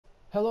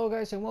Hello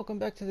guys and welcome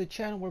back to the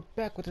channel. We're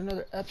back with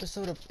another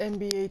episode of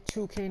NBA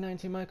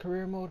 2K19 My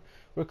Career Mode.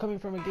 We're coming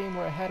from a game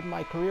where I had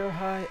my career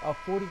high of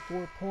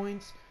 44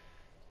 points.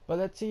 But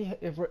let's see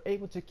if we're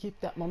able to keep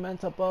that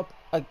momentum up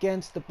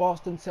against the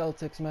Boston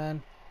Celtics,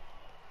 man.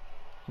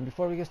 And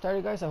before we get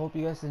started guys, I hope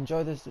you guys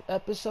enjoy this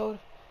episode.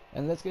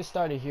 And let's get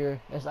started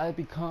here as I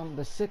become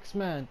the sixth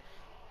man,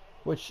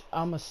 which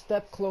I'm a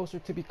step closer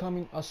to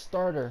becoming a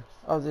starter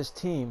of this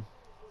team.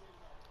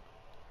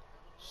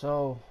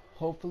 So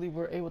hopefully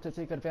we're able to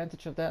take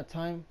advantage of that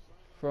time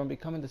from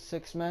becoming the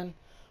sixth man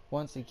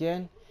once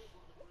again,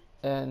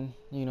 and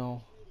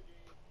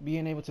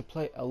being able to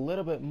play a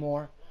little bit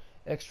more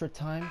extra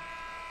time.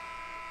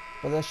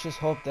 But let's just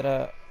hope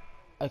that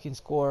I can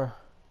score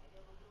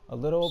a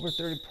little over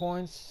 30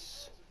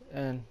 points,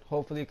 and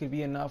hopefully it could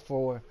be enough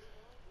for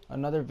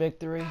another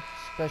victory,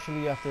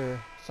 especially after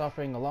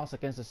suffering a loss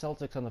against the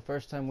Celtics on the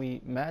first time we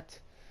met.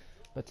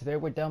 But today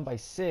we're down by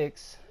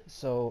 6,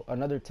 so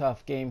another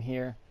tough game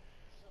here.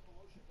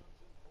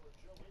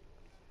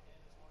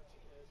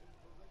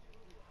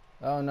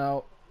 Oh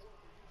no.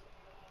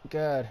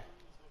 Good.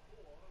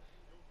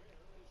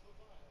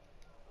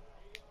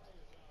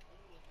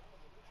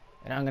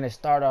 And I'm going to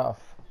start off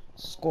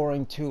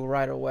scoring 2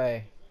 right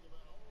away.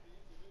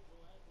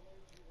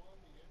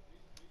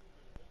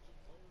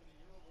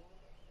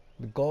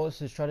 The goal is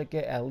to try to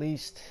get at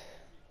least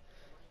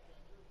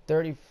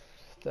 30,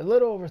 a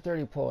little over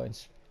 30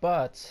 points.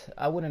 But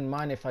I wouldn't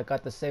mind if I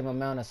got the same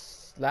amount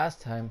as last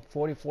time,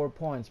 44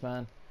 points,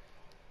 man.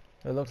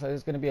 It looks like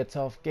it's going to be a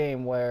tough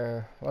game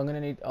where I'm going to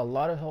need a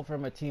lot of help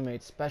from my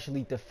teammates,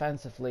 especially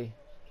defensively.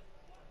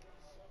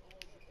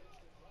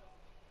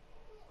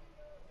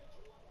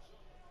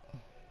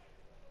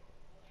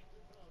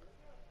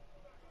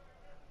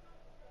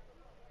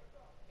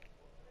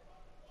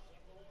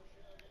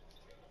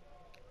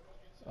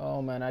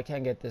 Oh man, I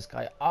can't get this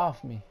guy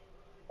off me.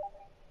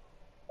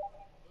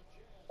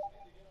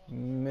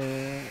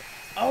 Man.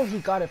 Oh, he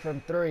got it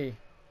from 3.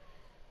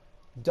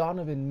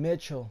 Donovan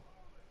Mitchell.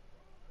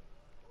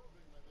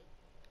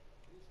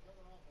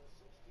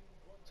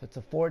 So it's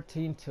a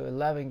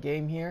 14-11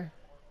 game here.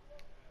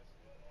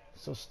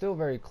 So still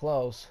very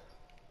close.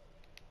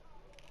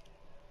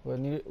 We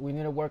need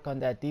to work on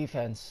that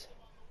defense.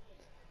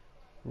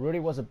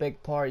 Rudy was a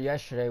big part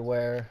yesterday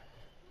where,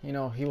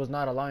 he was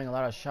not allowing a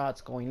lot of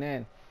shots going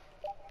in.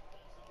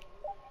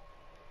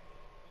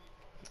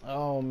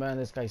 Oh man,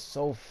 this guy's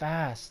so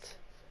fast.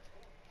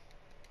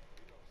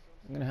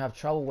 I'm gonna have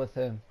trouble with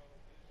him.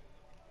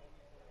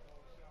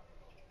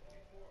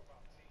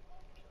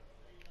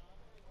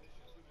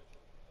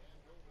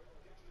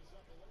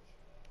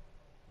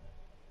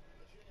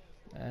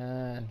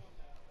 And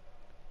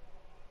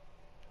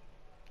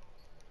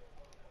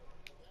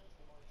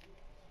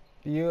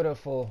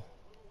beautiful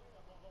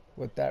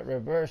with that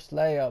reverse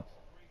layup.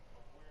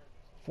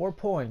 4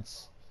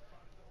 points,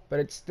 but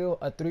it's still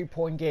a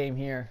 3-point game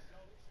here.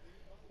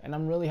 And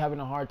I'm really having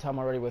a hard time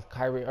already with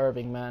Kyrie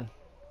Irving, man.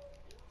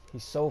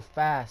 He's so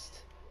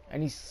fast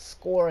and he's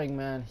scoring,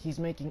 man. He's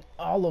making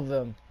all of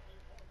them.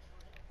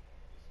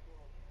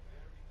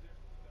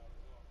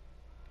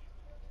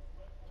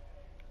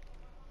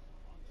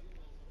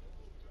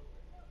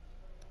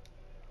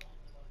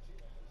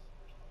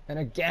 And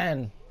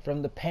again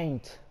from the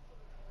paint.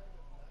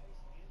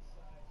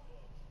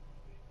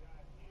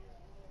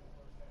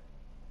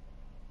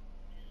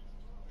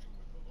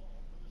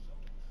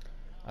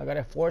 I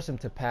gotta force him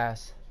to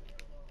pass,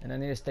 and I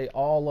need to stay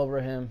all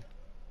over him.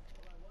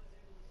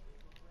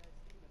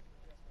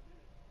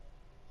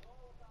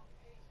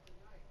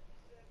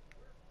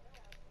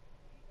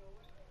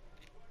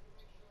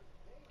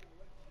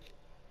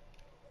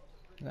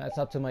 That's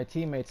up to my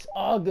teammates.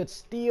 Oh, good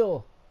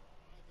steal.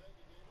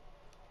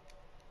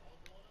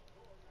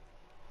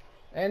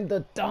 And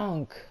the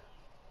dunk.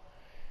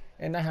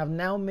 And I have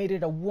now made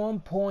it a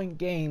 1-point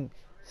game,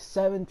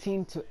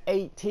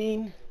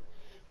 17-18,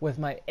 with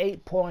my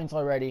 8 points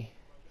already.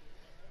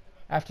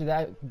 After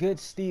that good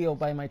steal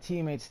by my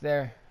teammates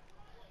there.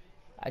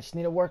 I just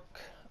need to work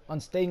on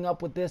staying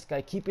up with this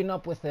guy, keeping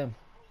up with him.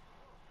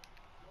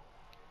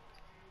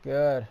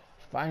 Good.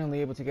 Finally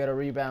able to get a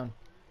rebound.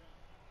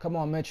 Come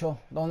on, Mitchell.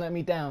 Don't let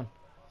me down.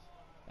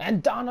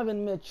 And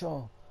Donovan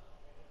Mitchell.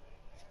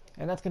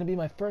 And that's going to be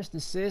my first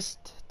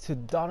assist to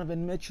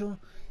Donovan Mitchell.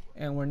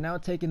 And we're now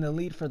taking the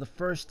lead for the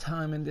first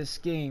time in this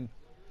game.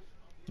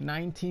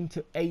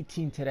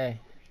 19-18 today.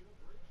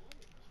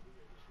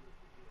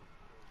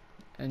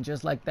 And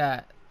just like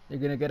that, they're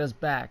going to get us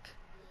back.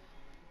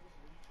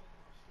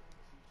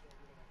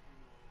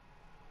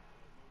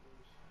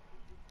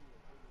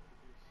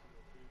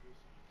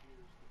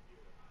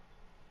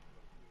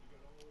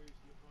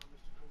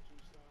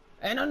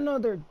 And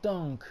another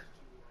dunk.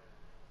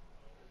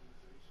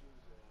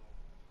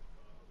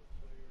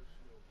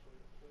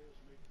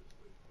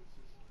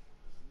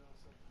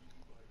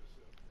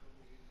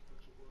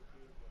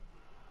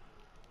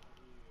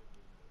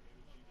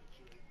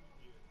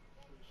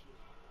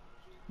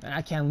 Man,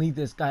 I can't leave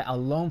this guy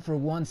alone for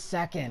 1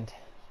 second.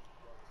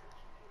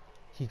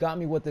 He got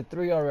me with the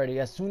 3 already.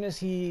 As soon as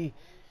he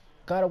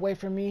got away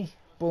from me,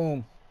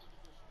 boom.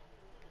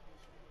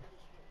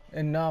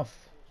 Enough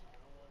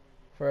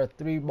for a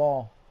 3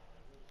 ball.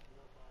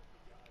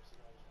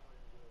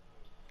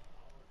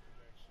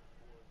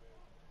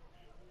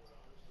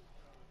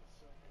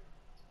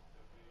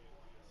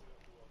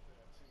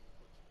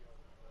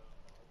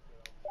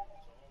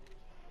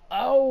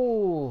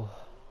 Oh!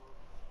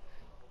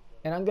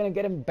 And I'm going to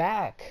get him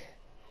back.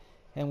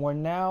 And we're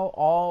now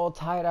all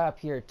tied up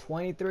here,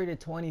 23 to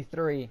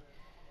 23.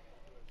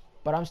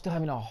 But I'm still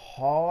having a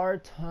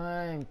hard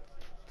time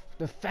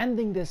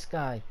defending this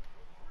guy.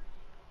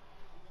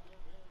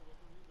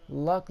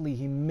 Luckily,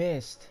 he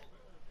missed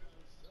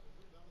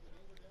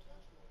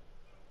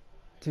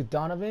to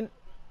Donovan.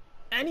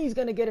 And he's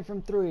going to get it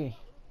from 3.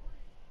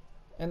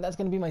 And that's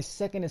going to be my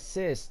second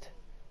assist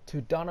to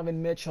Donovan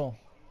Mitchell.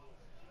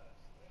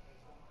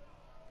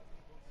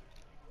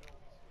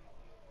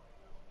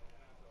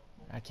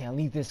 I can't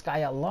leave this guy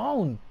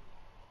alone.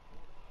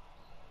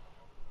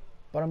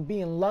 But I'm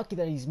being lucky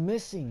that he's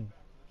missing.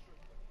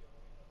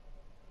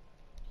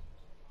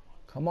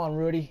 Come on,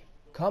 Rudy.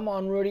 Come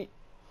on, Rudy.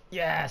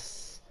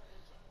 Yes.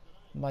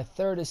 My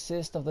 3rd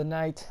assist of the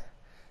night.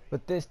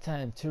 But this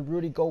time to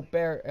Rudy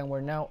Gobert. And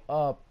we're now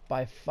up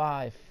by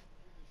 5.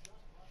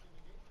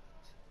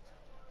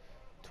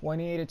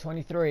 28 to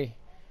 23.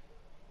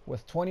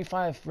 With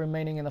 25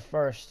 remaining in the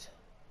first.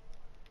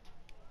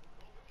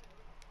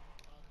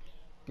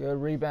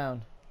 Good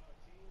rebound.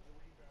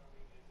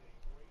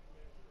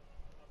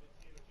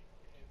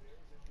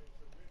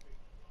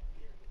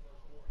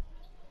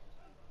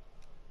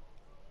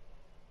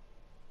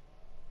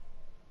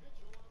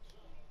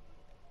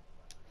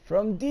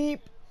 From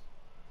deep.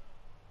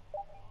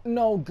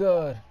 No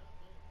good.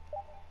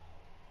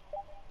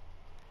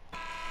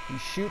 He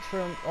shoots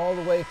from all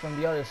the way from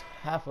the other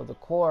half of the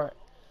court.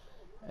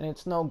 And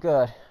it's no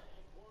good.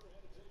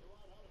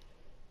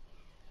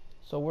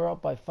 So we're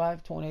up by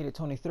 5, 28 to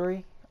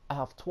 23. I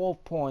have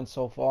 12 points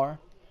so far.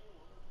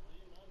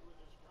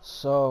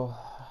 So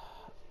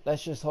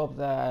let's just hope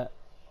that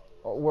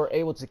we're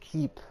able to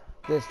keep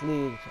this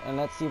lead. And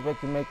let's see if we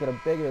can make it a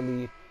bigger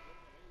lead.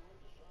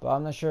 But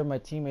I'm not sure my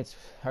teammates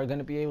are going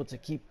to be able to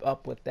keep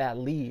up with that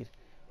lead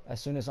as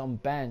soon as I'm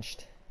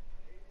benched.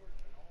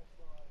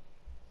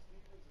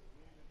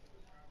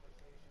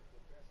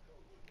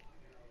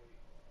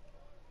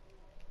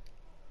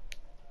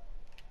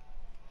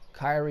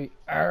 Kyrie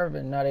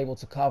Irving not able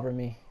to cover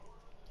me.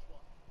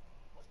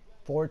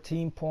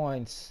 14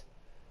 points.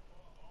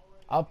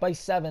 Up by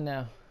 7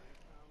 now.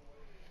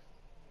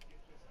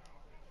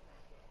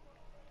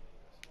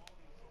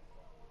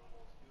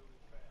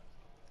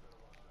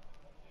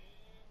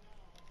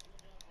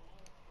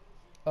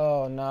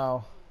 Oh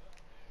no.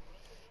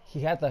 He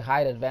had the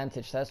height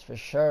advantage, that's for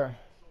sure.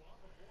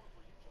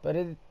 But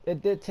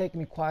it did take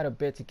me quite a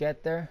bit to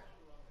get there.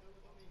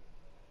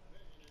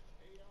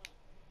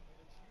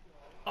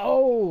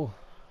 Oh!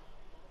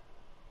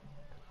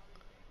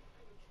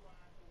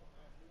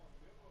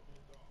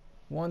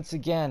 Once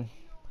again.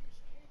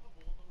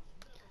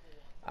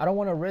 I don't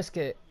want to risk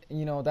it,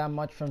 that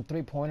much from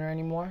 3-pointer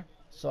anymore.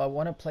 So I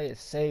want to play it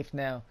safe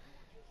now.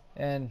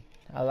 And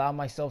allow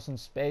myself some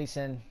space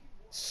and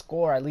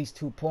score at least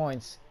 2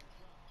 points.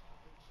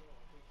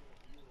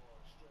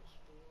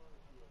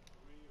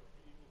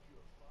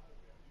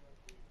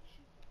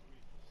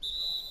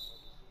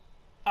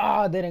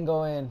 Ah, didn't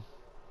go in.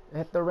 It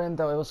hit the rim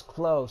though, it was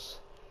close.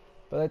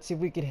 But let's see if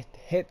we can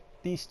hit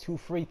these 2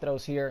 free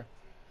throws here.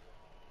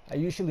 I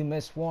usually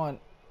miss one,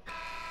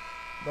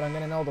 but I'm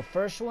gonna know the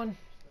first one.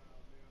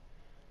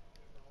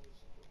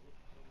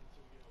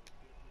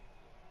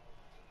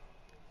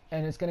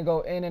 And it's gonna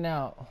go in and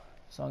out.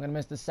 So I'm gonna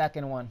miss the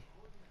second one.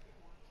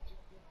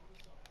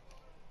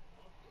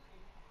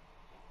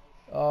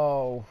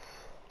 Oh.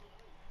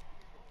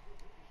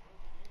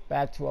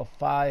 Back to a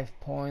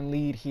 5-point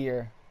lead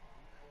here.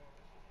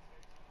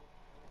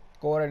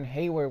 Gordon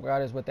Hayward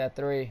got us with that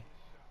 3.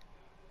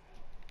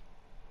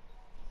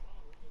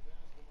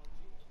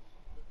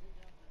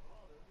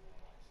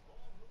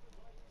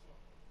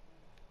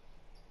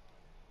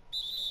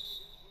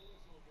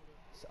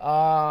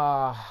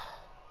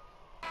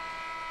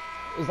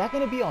 Is that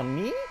going to be on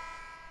me?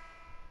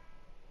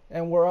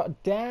 And we're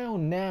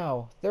down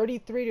now,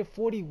 33 to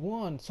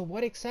 41. So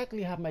what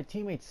exactly have my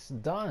teammates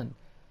done?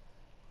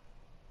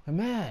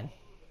 Man.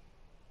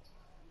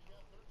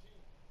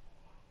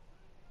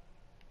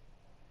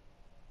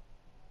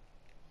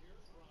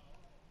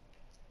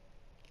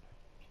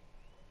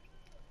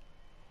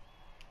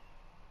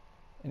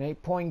 An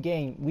 8-point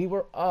game. We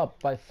were up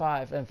by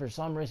 5, and for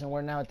some reason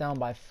we're now down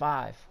by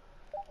 5.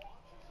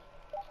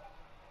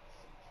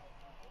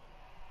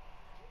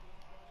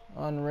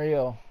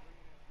 Unreal.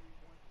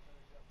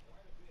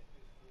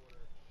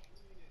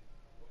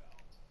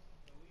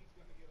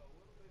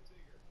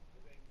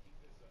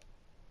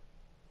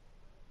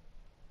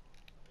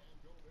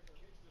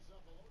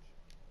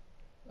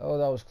 Oh,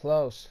 that was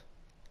close.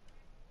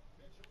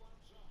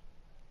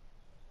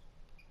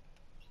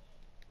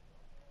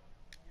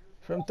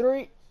 From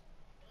 3.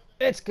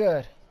 It's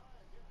good.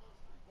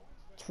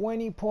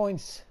 20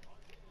 points.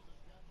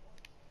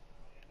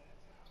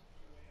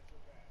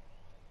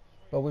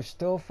 But we're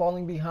still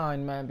falling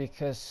behind, man,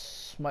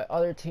 because my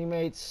other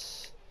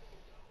teammates,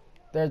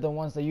 they're the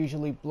ones that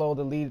usually blow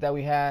the lead that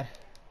we had.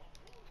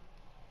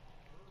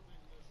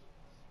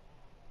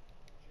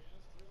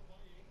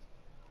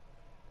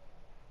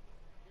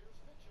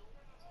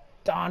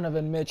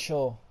 Donovan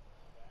Mitchell.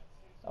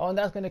 Oh, and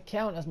that's going to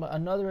count as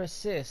another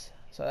assist.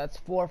 So that's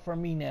 4 for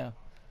me now.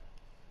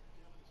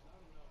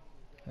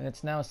 And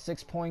it's now a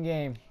 6-point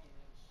game.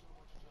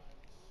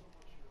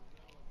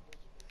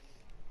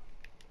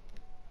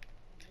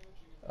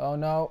 Oh,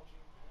 no.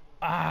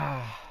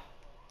 Ah.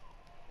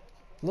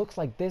 Looks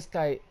like this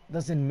guy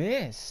doesn't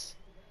miss.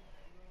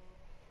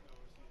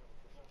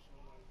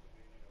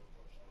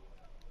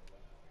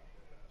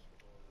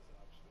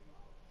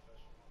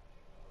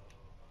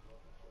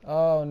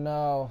 Oh,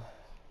 no.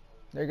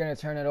 They're going to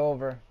turn it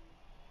over.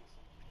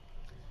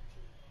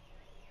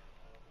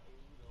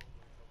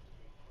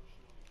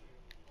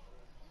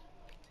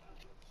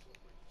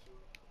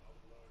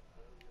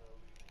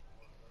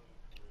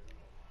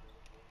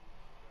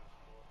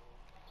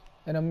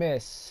 And a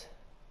miss.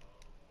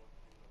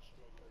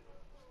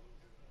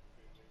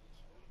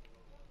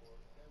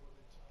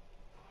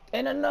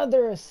 And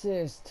another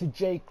assist to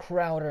Jay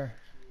Crowder.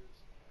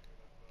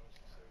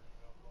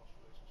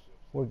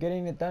 We're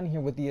getting it done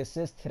here with the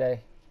assist today.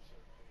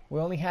 We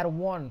only had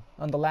 1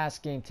 on the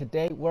last game.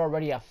 Today, we're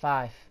already at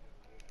 5.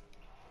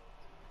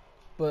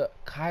 But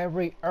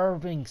Kyrie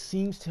Irving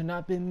seems to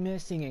not be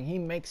missing, and he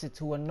makes it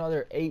to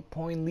another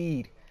 8-point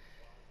lead.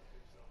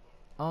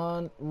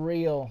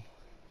 Unreal.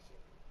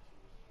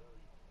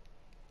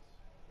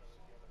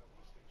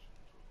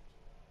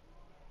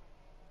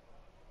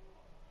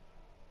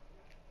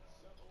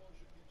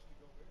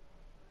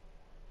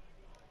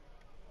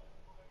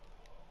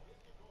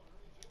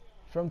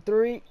 From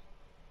 3,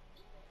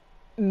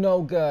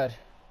 no good.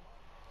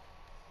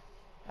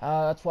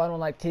 That's why I don't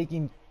like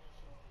taking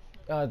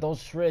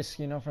those risks,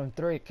 you know, from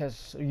 3,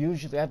 because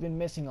usually I've been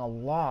missing a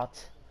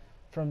lot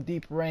from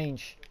deep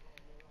range.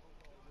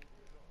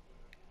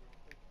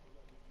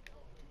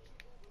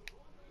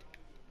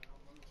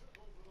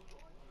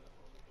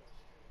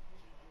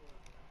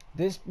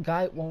 This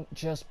guy won't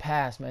just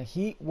pass, man.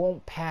 He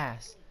won't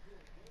pass.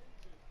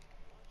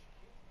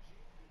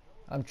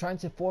 I'm trying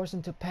to force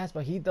him to pass,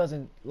 but he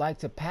doesn't like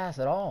to pass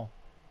at all.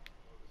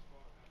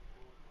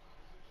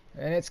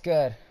 And it's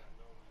good.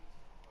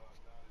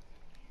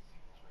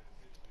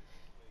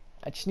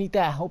 I just need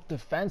that help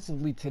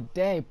defensively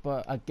today,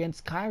 but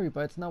against Kyrie,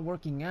 but it's not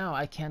working out.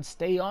 I can't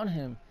stay on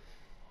him.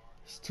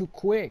 He's too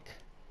quick.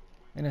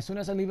 And as soon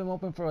as I leave him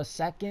open for a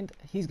second,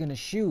 he's going to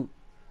shoot.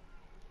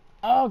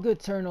 Oh, good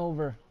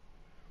turnover.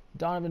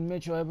 Donovan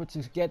Mitchell able to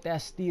get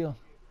that steal.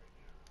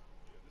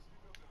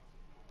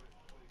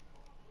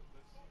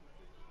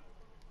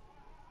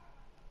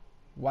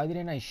 Why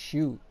didn't I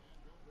shoot?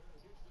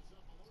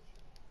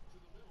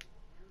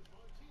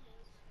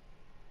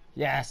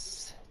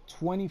 Yes.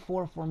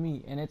 24 for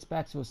me, and it's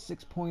back to a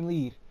 6-point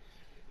lead.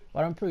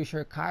 But I'm pretty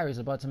sure Kyrie's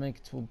about to make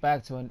it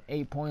back to an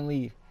 8-point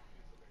lead.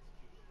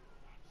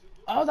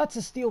 Oh, that's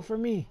a steal for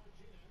me.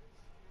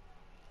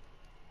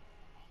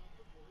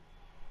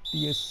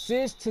 The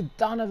assist to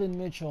Donovan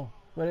Mitchell,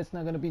 but it's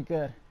not going to be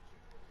good.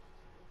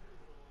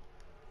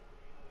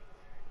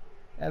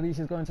 At least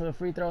he's going to the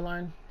free throw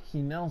line.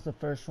 He nails the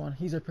first one.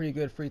 He's a pretty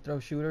good free throw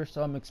shooter,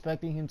 so I'm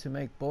expecting him to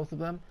make both of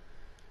them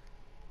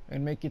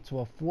and make it to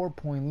a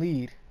 4-point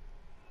lead,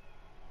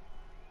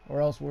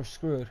 or else we're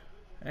screwed.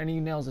 And he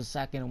nails the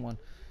second one.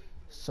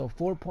 So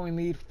 4-point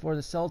lead for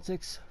the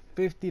Celtics,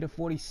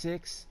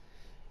 50-46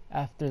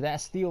 after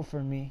that steal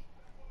for me.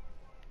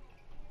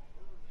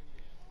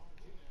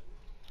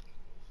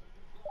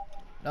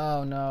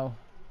 Oh no.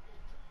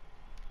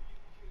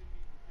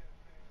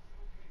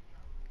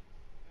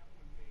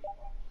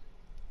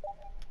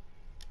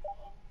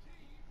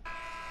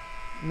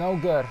 No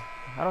good.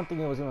 I don't think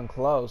it was even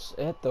close.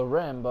 It hit the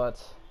rim,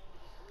 but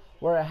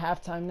we're at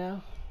halftime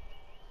now.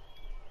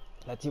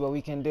 Let's see what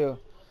we can do.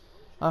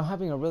 I'm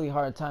having a really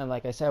hard time,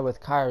 like I said,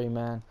 with Kyrie,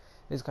 man.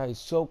 This guy is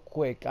so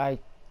quick.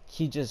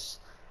 He just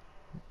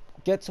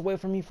gets away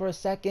from me for a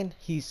second.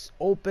 He's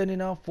open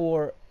enough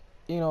for,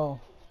 you know,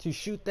 to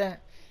shoot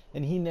that,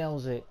 and he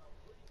nails it.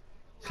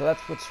 So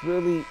that's what's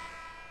really,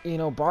 you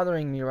know,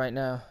 bothering me right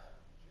now.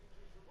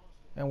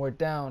 And we're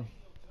down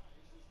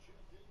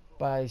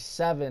by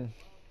 7.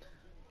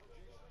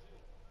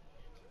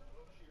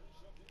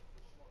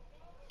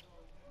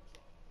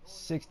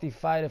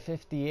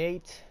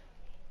 $65-58.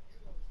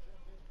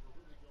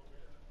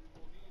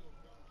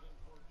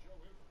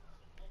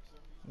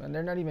 And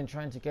they're not even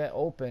trying to get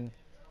open.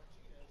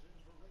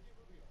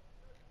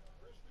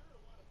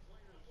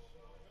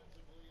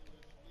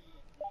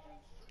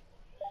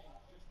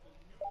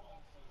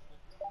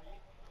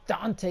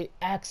 Dante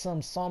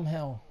Exum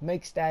somehow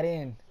makes that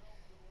in.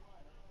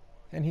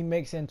 And he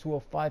makes it into a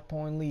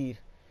 5-point lead.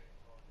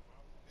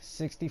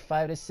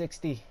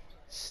 65-60.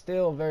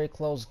 Still a very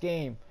close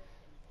game.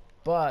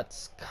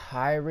 But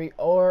Kyrie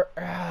or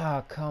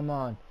come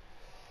on.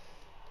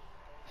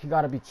 You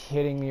gotta be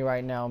kidding me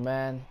right now,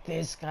 man.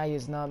 This guy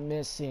is not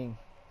missing.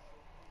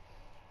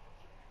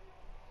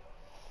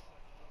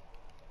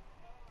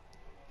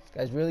 This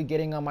guy's really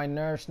getting on my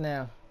nerves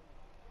now.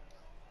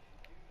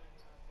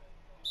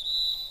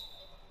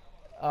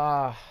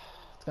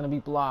 It's gonna be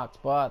blocked,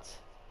 but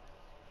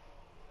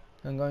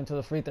I'm going to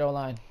the free throw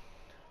line.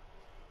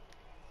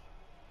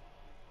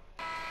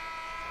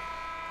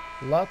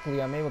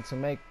 Luckily, I'm able to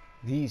make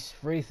these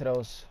free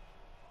throws.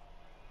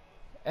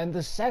 And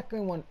the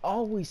second one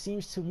always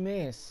seems to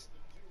miss.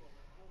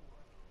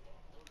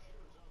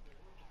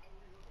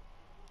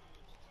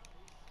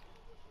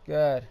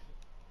 Good.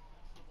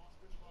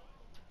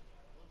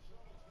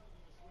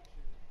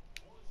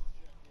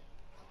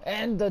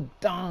 And the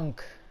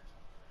dunk.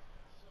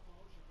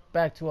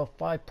 Back to a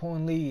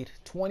 5-point lead.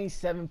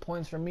 27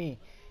 points for me.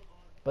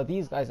 But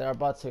these guys are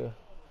about to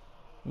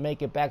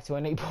make it back to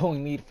an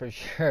 8-point lead for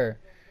sure.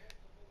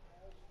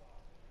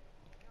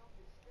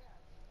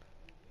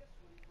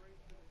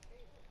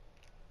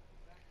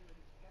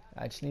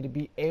 I just need to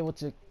be able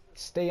to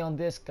stay on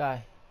this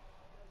guy.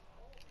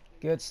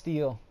 Good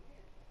steal.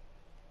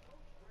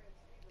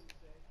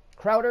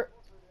 Crowder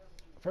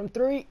from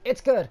 3.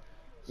 It's good.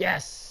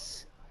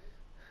 Yes.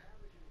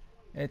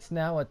 It's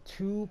now a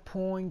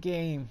 2-point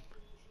game.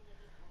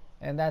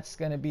 And that's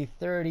going to be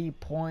 30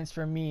 points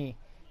for me.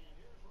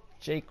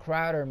 Jay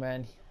Crowder,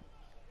 man.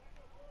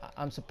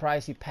 I'm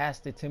surprised he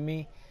passed it to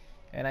me.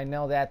 And I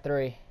know that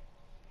 3.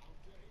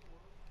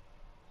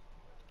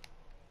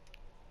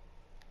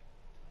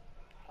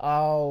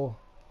 Oh.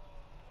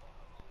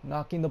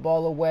 Knocking the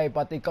ball away.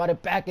 But they got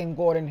it back, and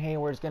Gordon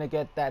Hayward's going to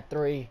get that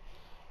 3.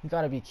 You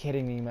got to be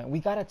kidding me, man. We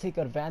got to take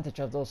advantage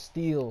of those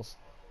steals.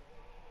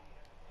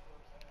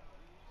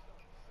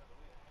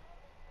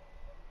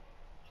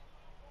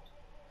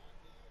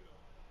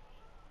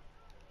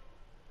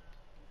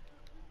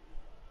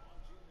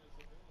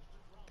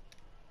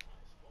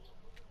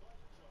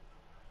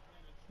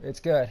 It's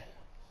good.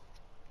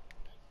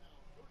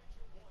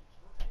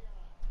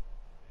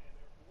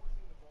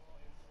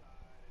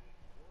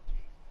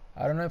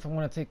 I don't know if I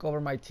want to take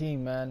over my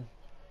team, man.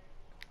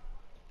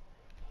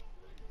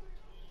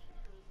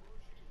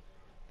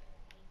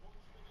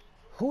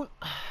 Who?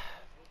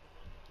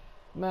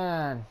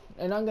 Man,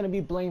 and I'm gonna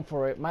be blamed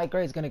for it. My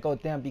grade's gonna go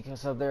down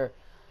because of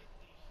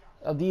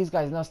these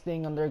guys not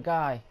staying on their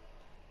guy.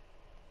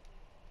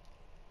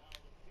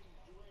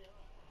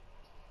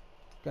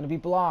 Gonna be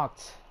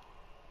blocked.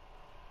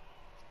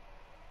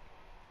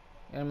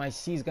 And my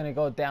C's gonna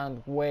go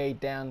down, way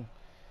down.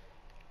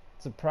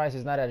 Surprised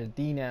it's not at a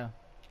D now.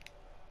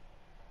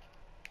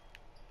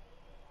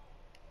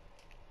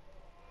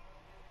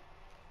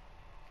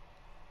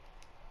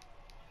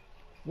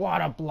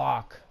 What a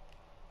block.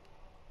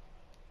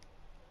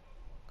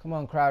 Come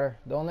on, Crowder.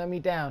 Don't let me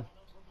down.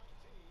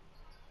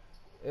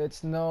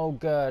 It's no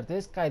good.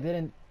 This guy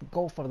didn't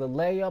go for the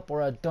layup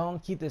or a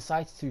dunk. He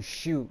decides to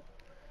shoot.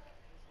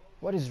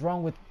 What is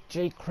wrong with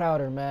Jay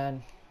Crowder,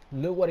 man?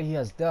 Look what he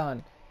has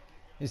done.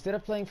 Instead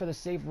of playing for the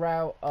safe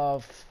route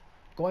of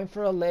going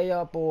for a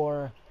layup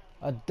or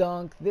a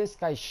dunk, this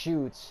guy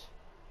shoots.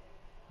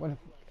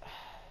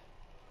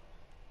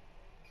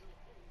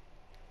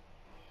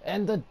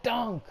 And the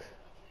dunk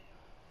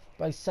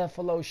by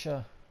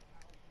Cephalosha.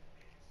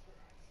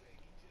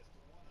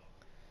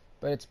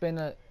 But it's been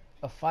a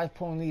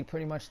 5-point lead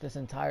pretty much this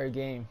entire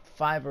game.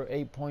 5 or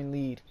 8-point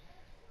lead.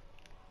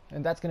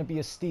 And that's going to be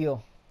a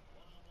steal.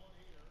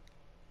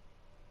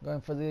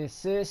 Going for the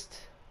assist.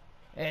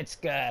 It's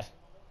good.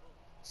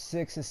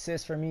 6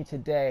 assists for me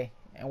today.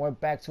 And we're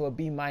back to a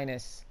B-.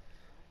 That's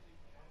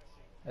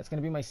going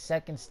to be my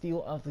second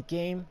steal of the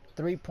game.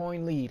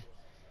 3-point lead.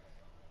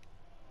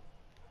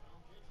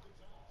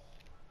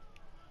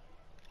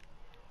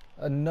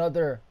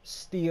 Another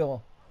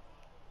steal.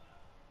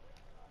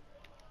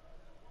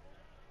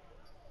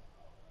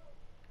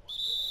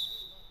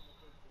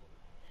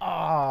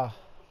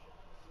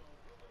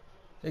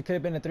 It could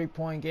have been a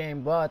 3-point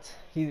game, but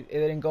it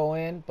didn't go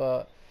in.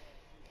 But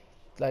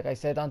like I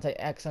said, Dante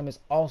Exum is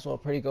also a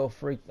pretty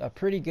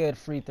good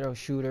free throw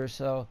shooter,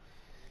 so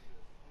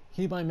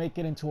he might make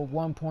it into a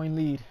 1-point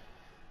lead.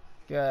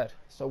 Good.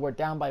 So we're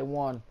down by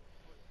 1.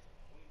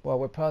 Well,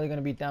 we're probably going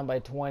to be down by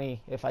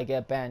 20 if I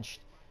get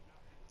benched.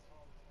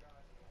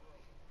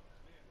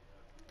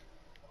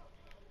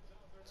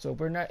 So if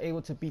we're not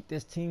able to beat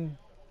this team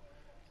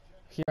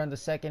here in the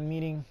second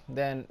meeting,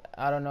 then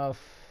I don't know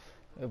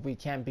if we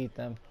can't beat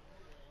them.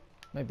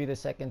 Might be the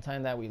second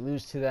time that we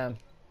lose to them.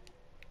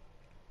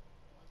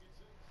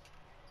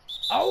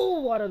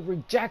 Oh, what a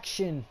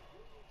rejection.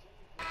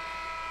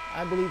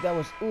 I believe that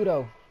was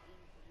Udo.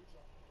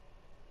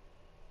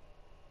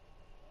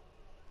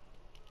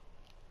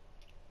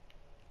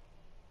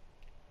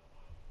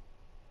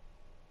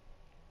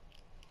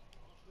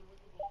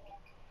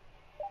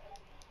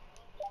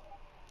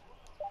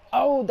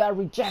 Oh, that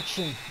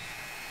rejection.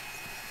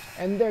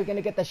 And they're going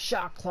to get the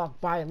shot clock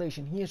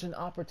violation. Here's an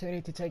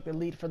opportunity to take the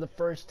lead for the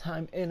first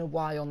time in a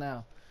while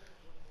now.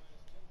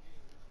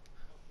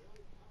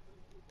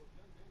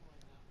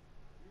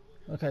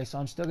 Okay, so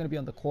I'm still going to be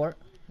on the court.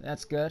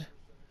 That's good.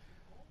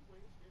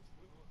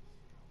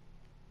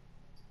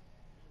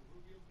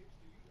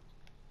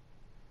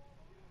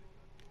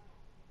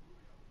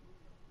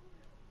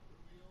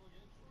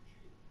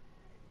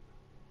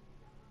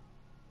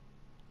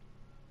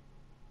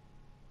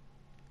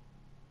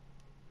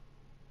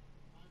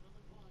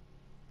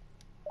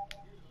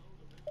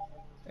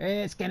 And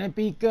it's going to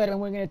be good, and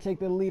we're going to take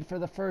the lead for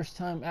the first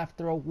time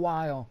after a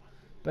while.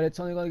 But it's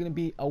only going to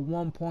be a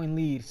 1-point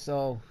lead,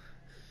 so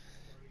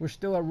we're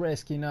still at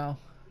risk, you know.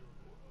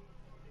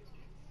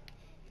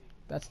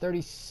 That's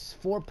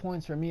 34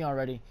 points for me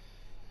already.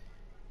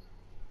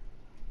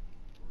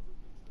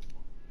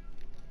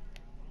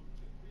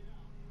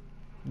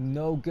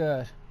 No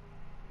good.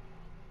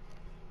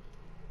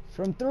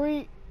 From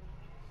 3,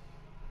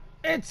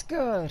 it's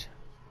good.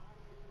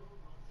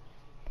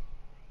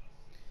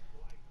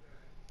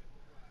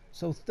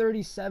 So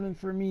 37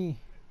 for me,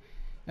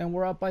 and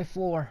we're up by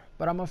 4.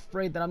 But I'm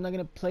afraid that I'm not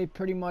going to play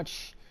pretty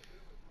much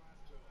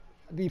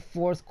the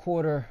fourth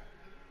quarter.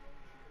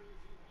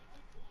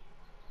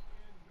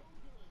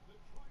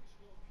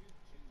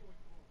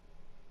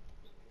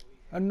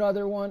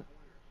 Another one.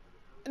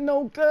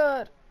 No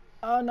good.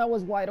 Oh, that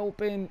was wide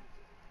open.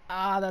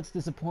 Ah, that's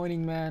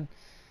disappointing, man.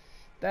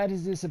 That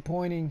is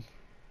disappointing.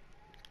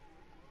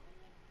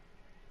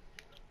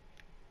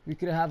 We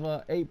could have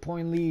a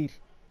 8-point lead,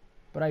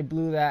 but I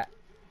blew that.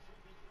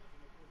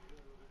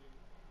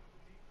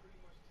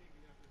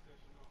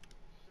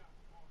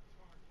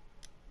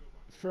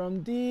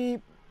 From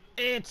deep,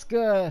 it's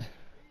good.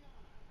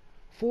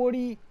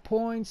 40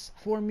 points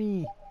for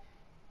me.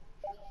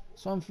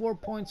 So I'm 4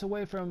 points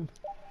away from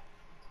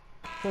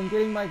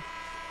getting my,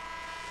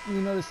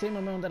 the same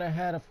amount that I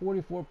had of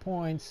 44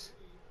 points.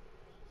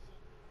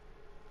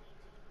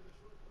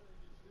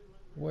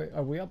 Wait,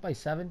 are we up by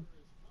 7?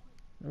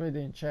 I really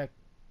didn't check.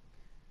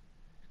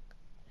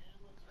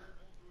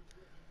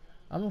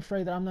 I'm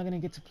afraid that I'm not going to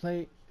get to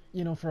play,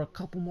 for a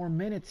couple more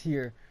minutes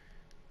here.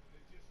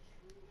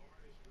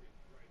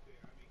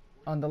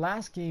 On the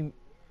last game,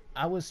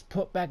 I was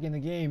put back in the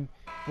game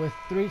with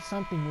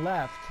 3-something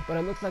left, but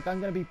it looks like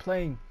I'm going to be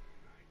playing.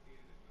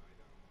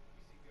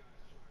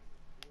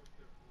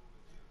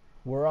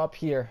 We're up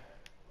here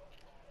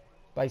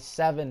by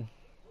 7.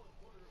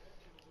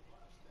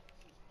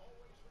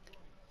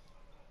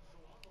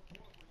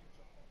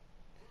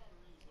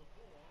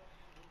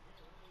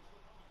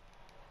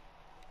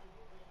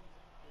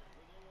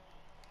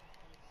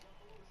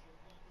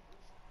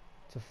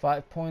 It's a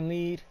 5-point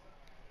lead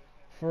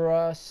for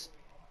us.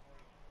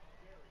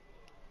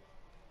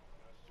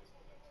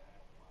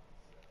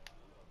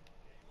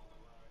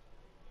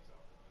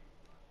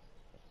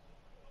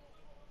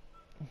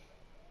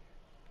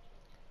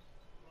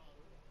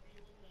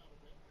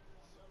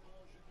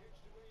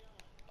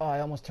 Oh,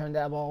 I almost turned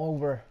that ball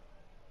over.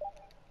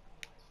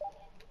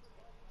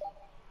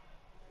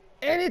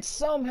 And it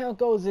somehow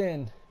goes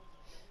in.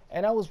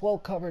 And I was well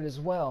covered as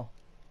well.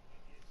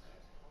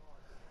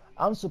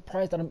 I'm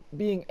surprised that I'm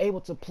being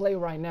able to play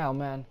right now,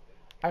 man.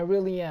 I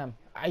really am.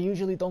 I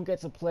usually don't get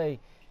to play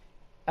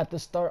at the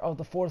start of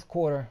the fourth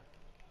quarter.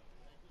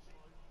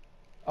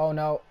 Oh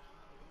no.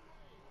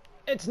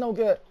 It's no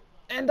good.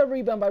 And the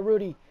rebound by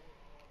Rudy.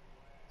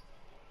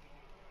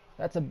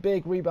 That's a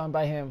big rebound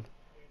by him.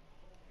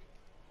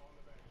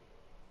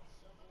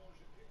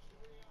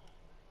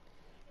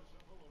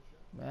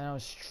 Man, I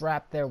was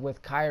strapped there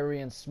with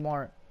Kyrie and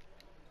Smart.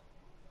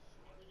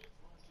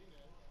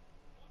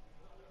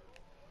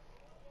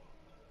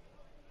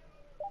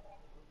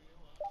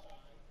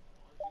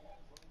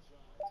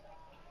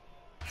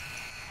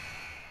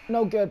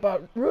 No good,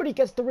 but Rudy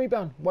gets the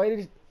rebound. Why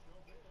did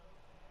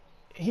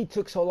he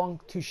took so long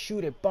to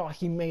shoot it, but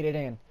he made it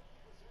in.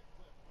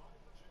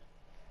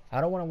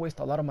 I don't want to waste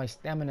a lot of my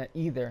stamina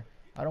either.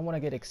 I don't want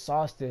to get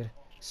exhausted,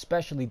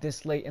 especially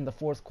this late in the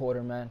fourth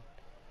quarter, man.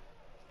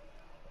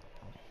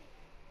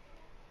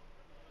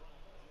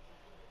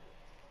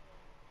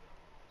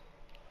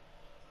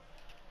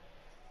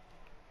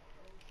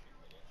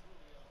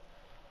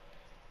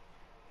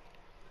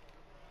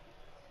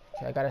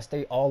 Okay, I gotta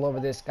stay all over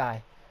this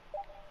guy.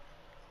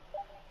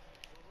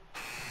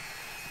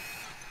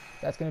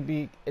 It's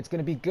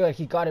gonna be good.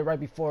 He got it right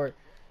before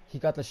he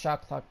got the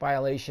shot clock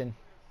violation.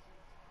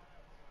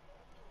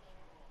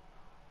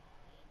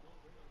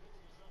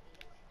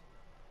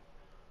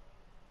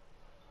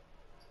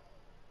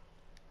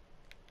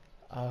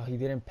 Oh, he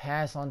didn't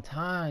pass on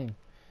time.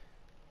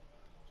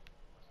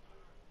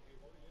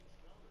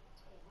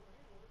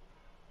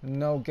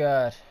 No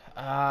good.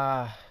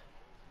 Ah.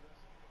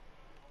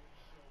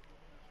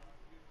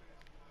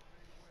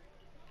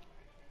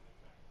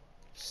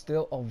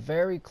 Still a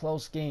very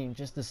close game.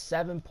 Just a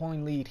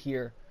 7-point lead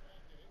here.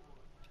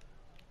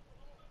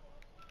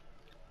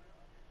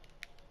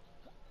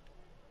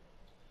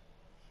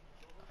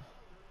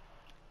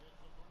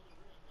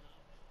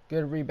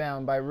 Good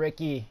rebound by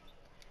Ricky.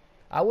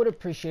 I would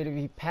appreciate if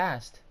he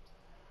passed.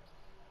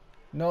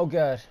 No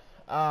good.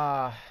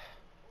 Ah.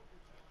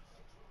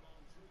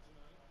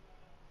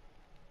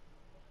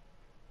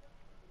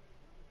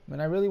 Man,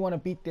 I really want to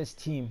beat this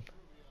team.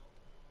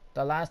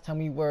 The last time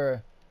we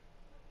were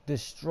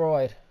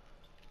destroyed.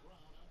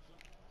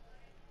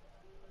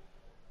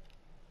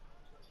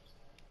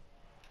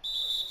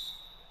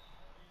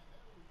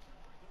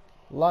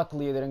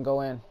 Luckily, it didn't go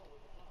in.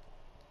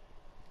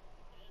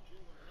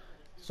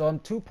 So I'm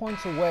 2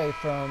 points away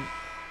from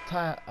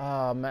time.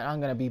 Oh, man, I'm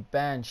going to be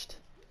benched.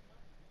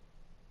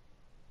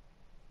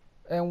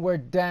 And we're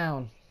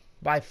down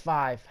by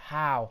 5.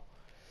 How?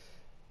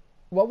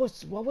 What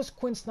was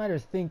Quinn Snyder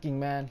thinking,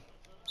 man?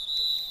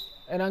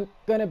 And I'm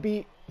going to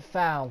be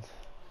fouled.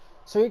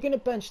 So you're going to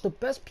bench the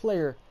best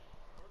player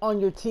on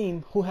your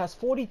team who has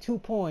 42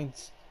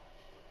 points.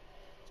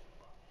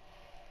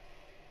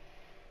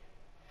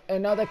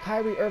 And now that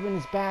Kyrie Irving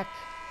is back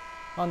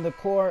on the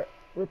court,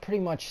 we're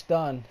pretty much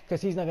done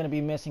because he's not going to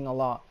be missing a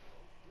lot.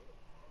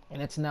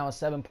 And it's now a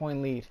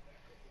 7-point lead.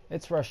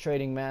 It's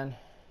frustrating, man.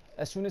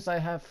 As soon as I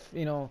have,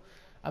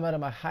 I'm at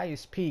my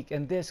highest peak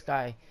and this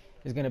guy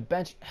is going to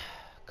bench.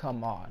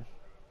 Come on.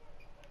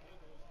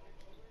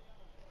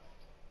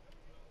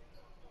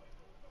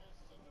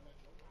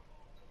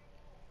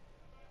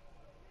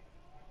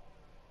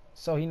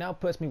 So he now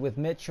puts me with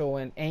Mitchell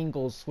and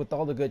Angles with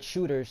all the good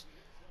shooters.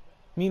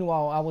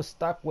 Meanwhile, I was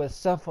stuck with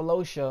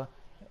Cephalosha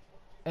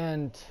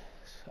and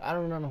I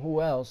don't remember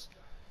who else.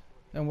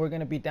 And we're going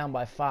to be down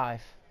by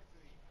 5.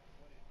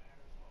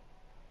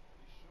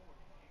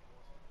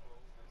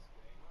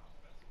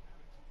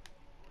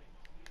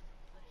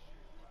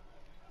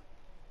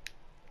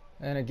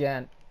 And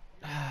again,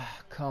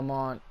 come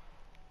on.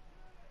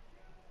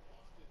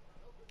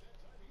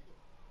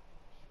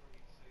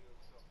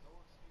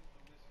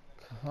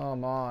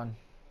 Come on.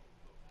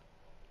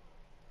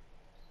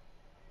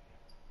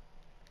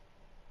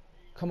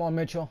 Come on,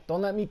 Mitchell.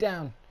 Don't let me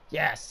down.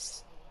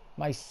 Yes.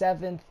 My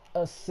 7th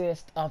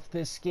assist of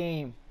this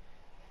game.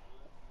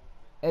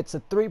 It's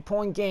a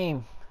 3-point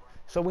game.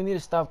 So we need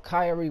to stop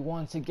Kyrie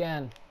once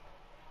again.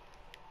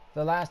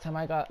 The last time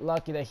I got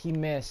lucky that he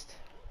missed.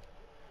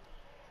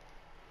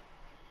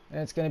 And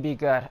it's going to be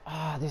good.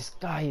 This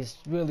guy is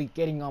really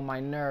getting on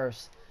my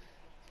nerves.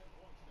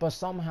 But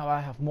somehow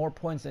I have more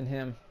points than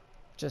him.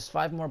 Just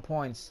 5 more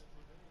points.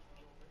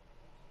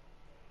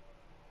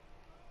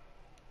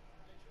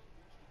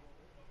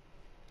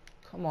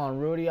 Come on,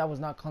 Rudy. I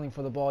was not calling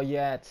for the ball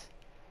yet.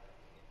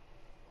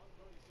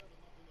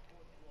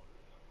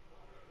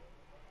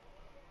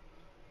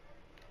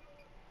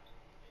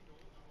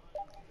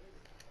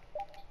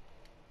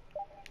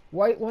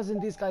 Why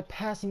wasn't this guy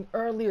passing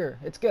earlier?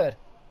 It's good.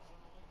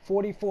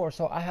 44.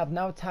 So I have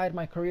now tied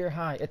my career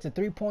high. It's a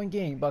 3-point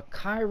game. But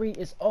Kyrie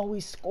is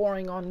always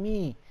scoring on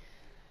me.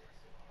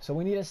 So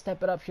we need to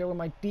step it up here with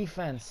my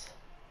defense.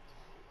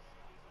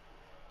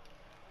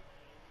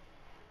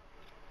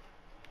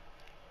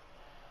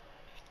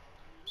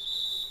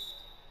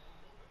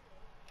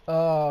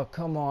 Oh,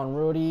 come on,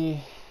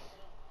 Rudy.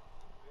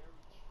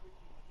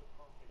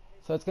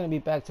 So it's going to be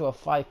back to a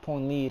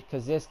 5-point lead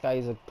because this guy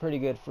is a pretty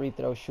good free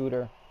throw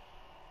shooter.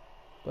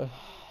 But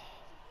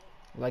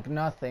like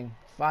nothing.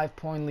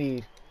 5-point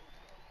lead.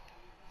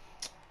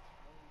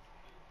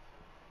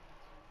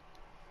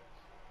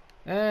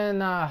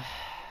 And I'm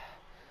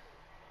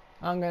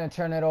going to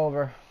turn it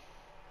over.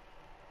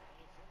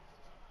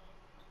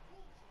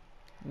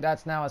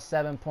 That's now a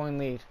 7-point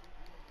lead.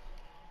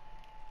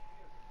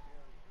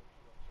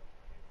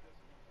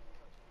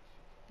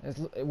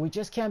 We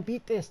just can't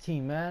beat this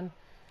team, man.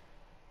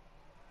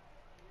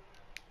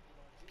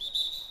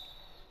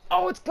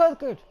 Oh, it's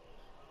good.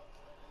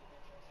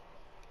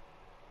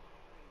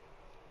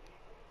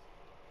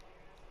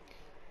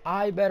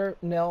 I better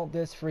nail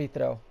this free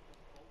throw.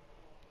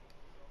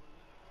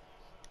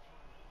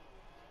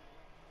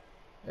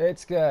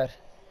 It's good.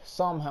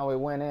 Somehow it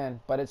went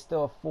in, but it's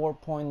still a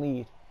 4-point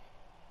lead.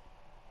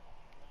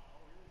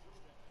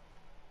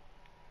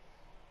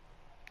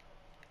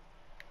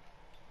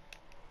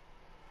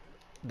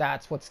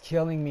 That's what's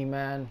killing me,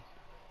 man.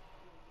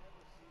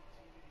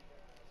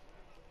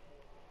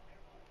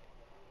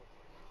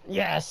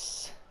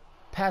 Yes!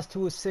 Pass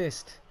to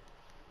assist.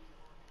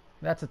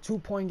 That's a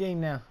 2-point game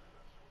now.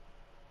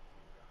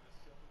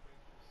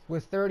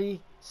 With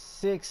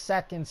 36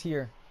 seconds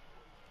here.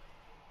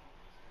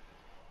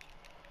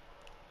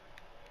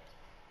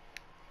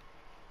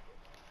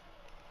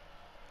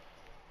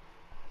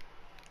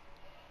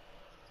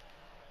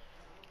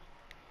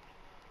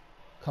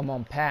 Come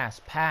on,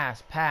 pass.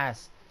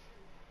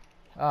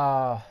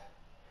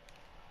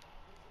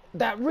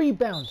 That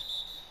rebound.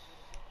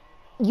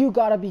 You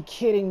gotta be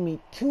kidding me.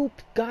 2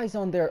 guys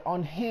on there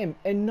on him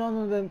and none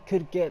of them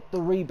could get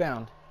the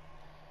rebound.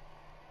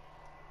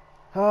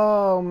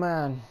 Oh,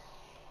 man.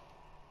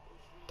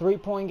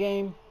 3-point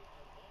game.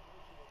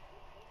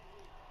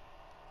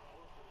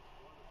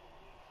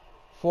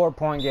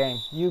 4-point game.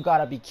 You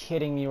gotta be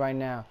kidding me right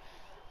now.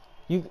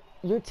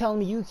 You're telling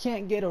me you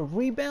can't get a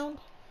rebound?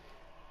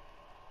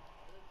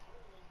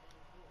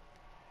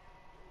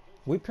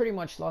 We pretty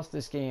much lost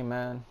this game,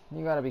 man.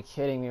 You gotta be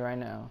kidding me right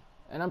now.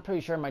 And I'm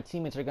pretty sure my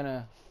teammates are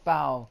gonna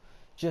foul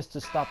just to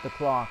stop the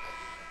clock.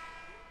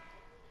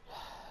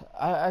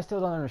 I still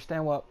don't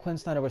understand what Quinn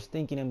Snyder was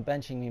thinking in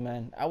benching me,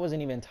 man. I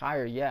wasn't even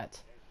tired yet.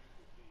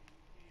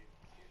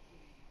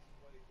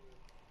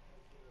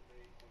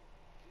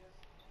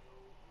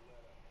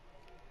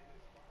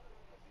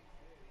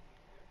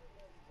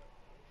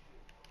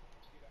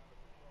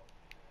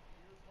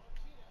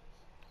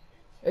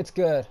 It's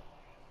good.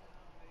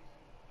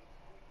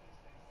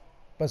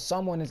 But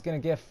someone is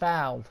going to get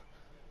fouled.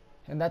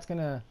 And that's going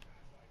to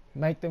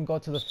make them go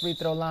to the free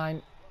throw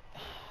line.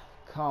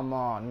 Come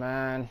on,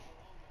 man.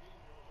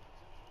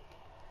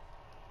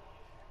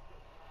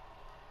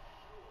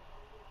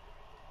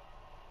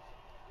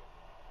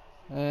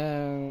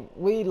 And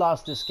we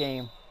lost this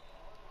game.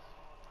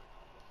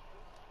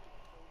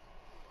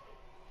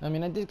 I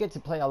mean, I did get to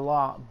play a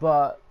lot,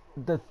 but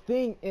the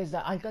thing is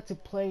that I got to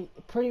play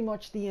pretty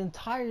much the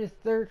entire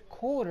third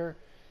quarter,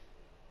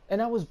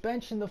 and I was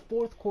benched in the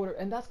fourth quarter,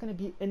 and that's going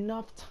to be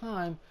enough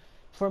time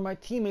for my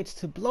teammates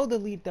to blow the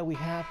lead that we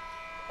have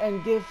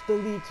and give the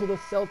lead to the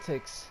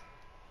Celtics.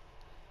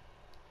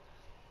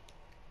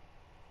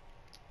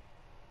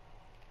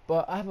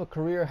 But I have a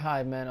career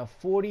high, man, of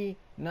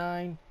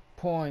 49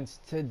 points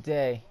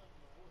today.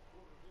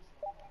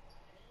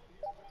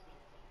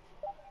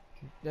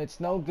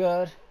 It's no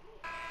good.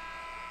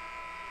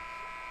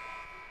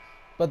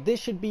 But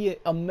this should be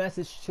a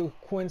message to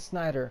Quinn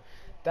Snyder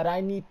that I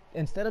need,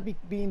 instead of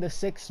being the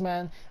sixth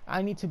man,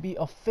 I need to be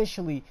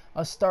officially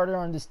a starter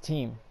on this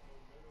team.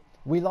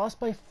 We lost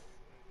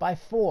by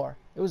 4.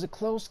 It was a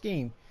close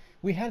game.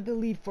 We had the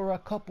lead for a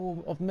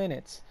couple of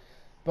minutes.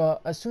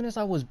 But as soon as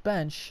I was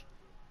benched,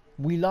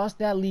 we lost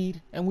that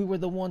lead, and we were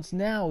the ones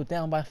now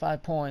down by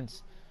 5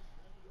 points.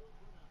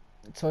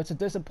 So it's a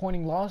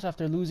disappointing loss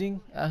after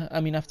losing.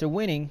 After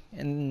winning,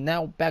 and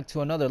now back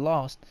to another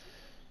loss.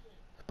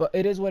 But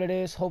it is what it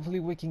is. Hopefully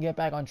we can get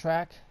back on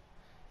track.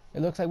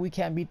 It looks like we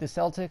can't beat the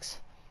Celtics.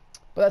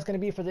 But that's going to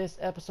be it for this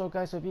episode,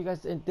 guys. So if you guys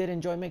did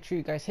enjoy, make sure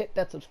you guys hit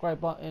that subscribe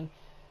button.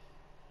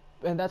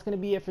 And that's going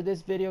to be it for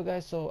this video,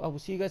 guys. So I will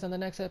see you guys on the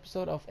next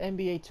episode of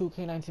NBA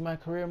 2K19 My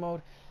Career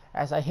Mode,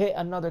 as I hit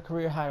another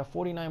career high of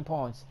 49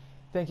 points.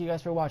 Thank you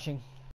guys for watching.